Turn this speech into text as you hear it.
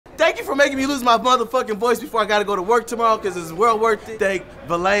Thank you for making me lose my motherfucking voice before I gotta go to work tomorrow, because it's well worth it. Thank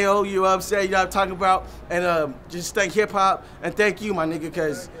Vallejo, you know what I'm saying, you know what I'm talking about, and just thank hip hop, and thank you, my nigga,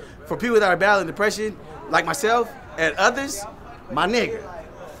 because for people that are battling depression, like myself and others, my nigga,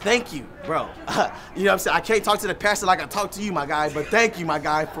 thank you, bro. You know what I'm saying? I can't talk to the pastor like I talk to you, my guy, but thank you, my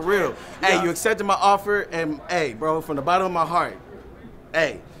guy, for real. Hey, you accepted my offer, and hey, bro, from the bottom of my heart,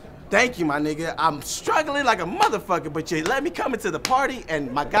 hey, thank you, my nigga. I'm struggling like a motherfucker, but you let me come into the party,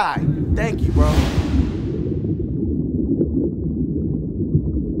 and my guy, thank you, bro.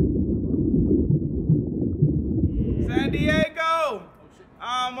 San Diego,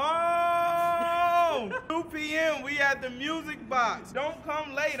 I'm on. 2 p.m. we at the music box. Don't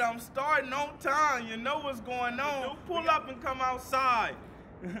come late. I'm starting on time. You know what's going on. Don't pull up and come outside.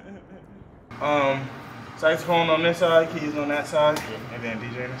 Saxophone on this side, keys on that side, and then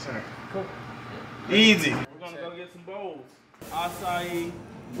DJ in the center. Cool. Easy. We're gonna go get some bowls. Acai.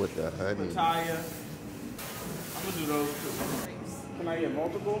 With the honey. Pitaya. I'm gonna do those too. Can I get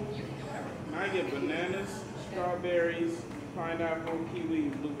multiple? Can I get bananas, strawberries, pineapple, kiwi,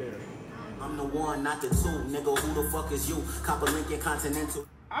 blueberry? I'm the one, not the two. Nigga, who the fuck is you? Copper Lincoln Continental.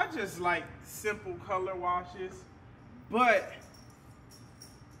 I just like simple color washes, but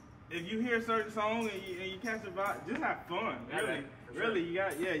if you hear certain songs and you catch the vibe, just have fun. Really, really,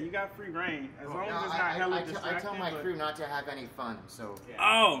 you got free reign as long as it's not hella distracting. I tell my crew not to have any fun, so.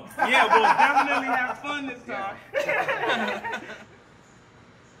 Oh, yeah, we'll definitely have fun this time.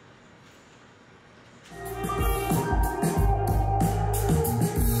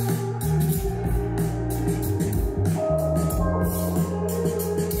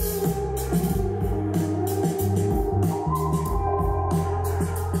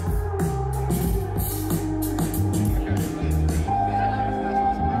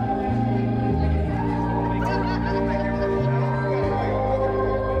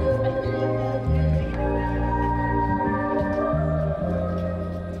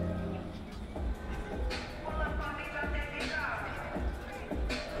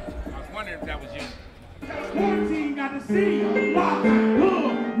 If that was you. 14 got to see rock,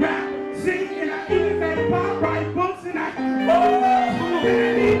 hood, rap, sing, and I even say pop, write books, and I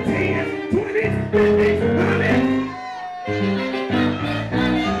 10s, 20s, 50s, 100s.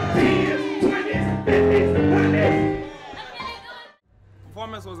 10s, 20s, 50s, 100s.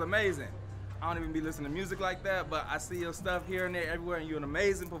 Performance was amazing. I don't even be listening to music like that, but I see your stuff here and there everywhere, and you're an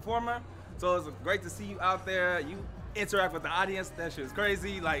amazing performer. So it's great to see you out there. You interact with the audience. That shit's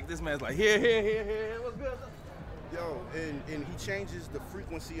crazy. Like, this man's like, here. What's good? Yo, and he changes the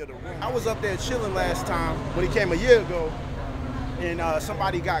frequency of the room. I was up there chilling last time when he came a year ago, and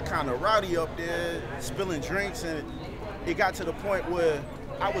somebody got kind of rowdy up there, spilling drinks, and it got to the point where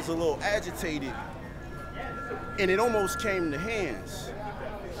I was a little agitated, and it almost came to hands,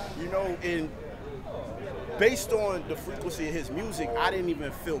 you know, and based on the frequency of his music, I didn't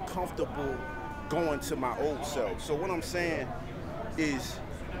even feel comfortable going to my old self. So what I'm saying is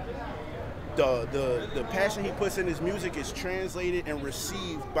the passion he puts in his music is translated and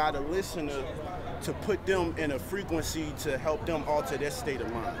received by the listener to put them in a frequency to help them alter their state of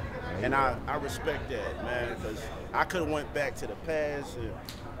mind. And I respect that, man, because I could have went back to the past and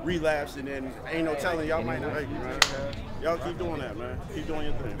relapsed, and then ain't no telling, y'all might not make it, man. Y'all keep doing that, man. Keep doing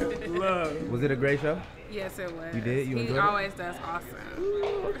your thing. Love. Was it a great show? Yes, it was. You did? You enjoyed it? He always does awesome.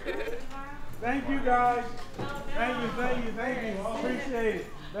 Thank you, guys. Thank you. Appreciate it.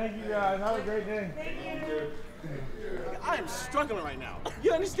 Thank you, guys. Have a great day. Thank you. I am struggling right now.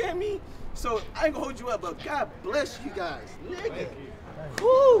 You understand me? So I ain't gonna hold you up, but God bless you guys, nigga.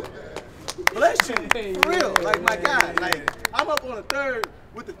 Woo! Bless you, for real. Like, my God, like, I'm up on a third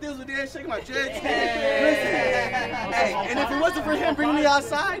with the thizzle dance, shaking my dreads. Listen, hey, and if it wasn't for him bringing me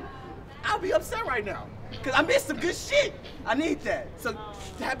outside, I'll be upset right now. Because I missed some good shit. I need that. So,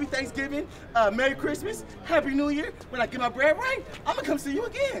 happy Thanksgiving, Merry Christmas, Happy New Year. When I get my bread right, I'm going to come see you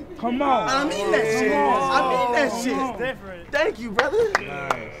again. Come on. I mean that shit. I mean that shit. It's different. Thank you, brother.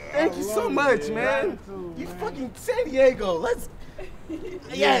 Nice. Thank you so much, man. You fucking San Diego. Let's...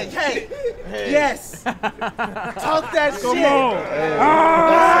 Yeah, hey. Yes. Talk that shit. Come on.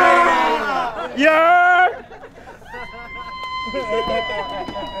 Yeah.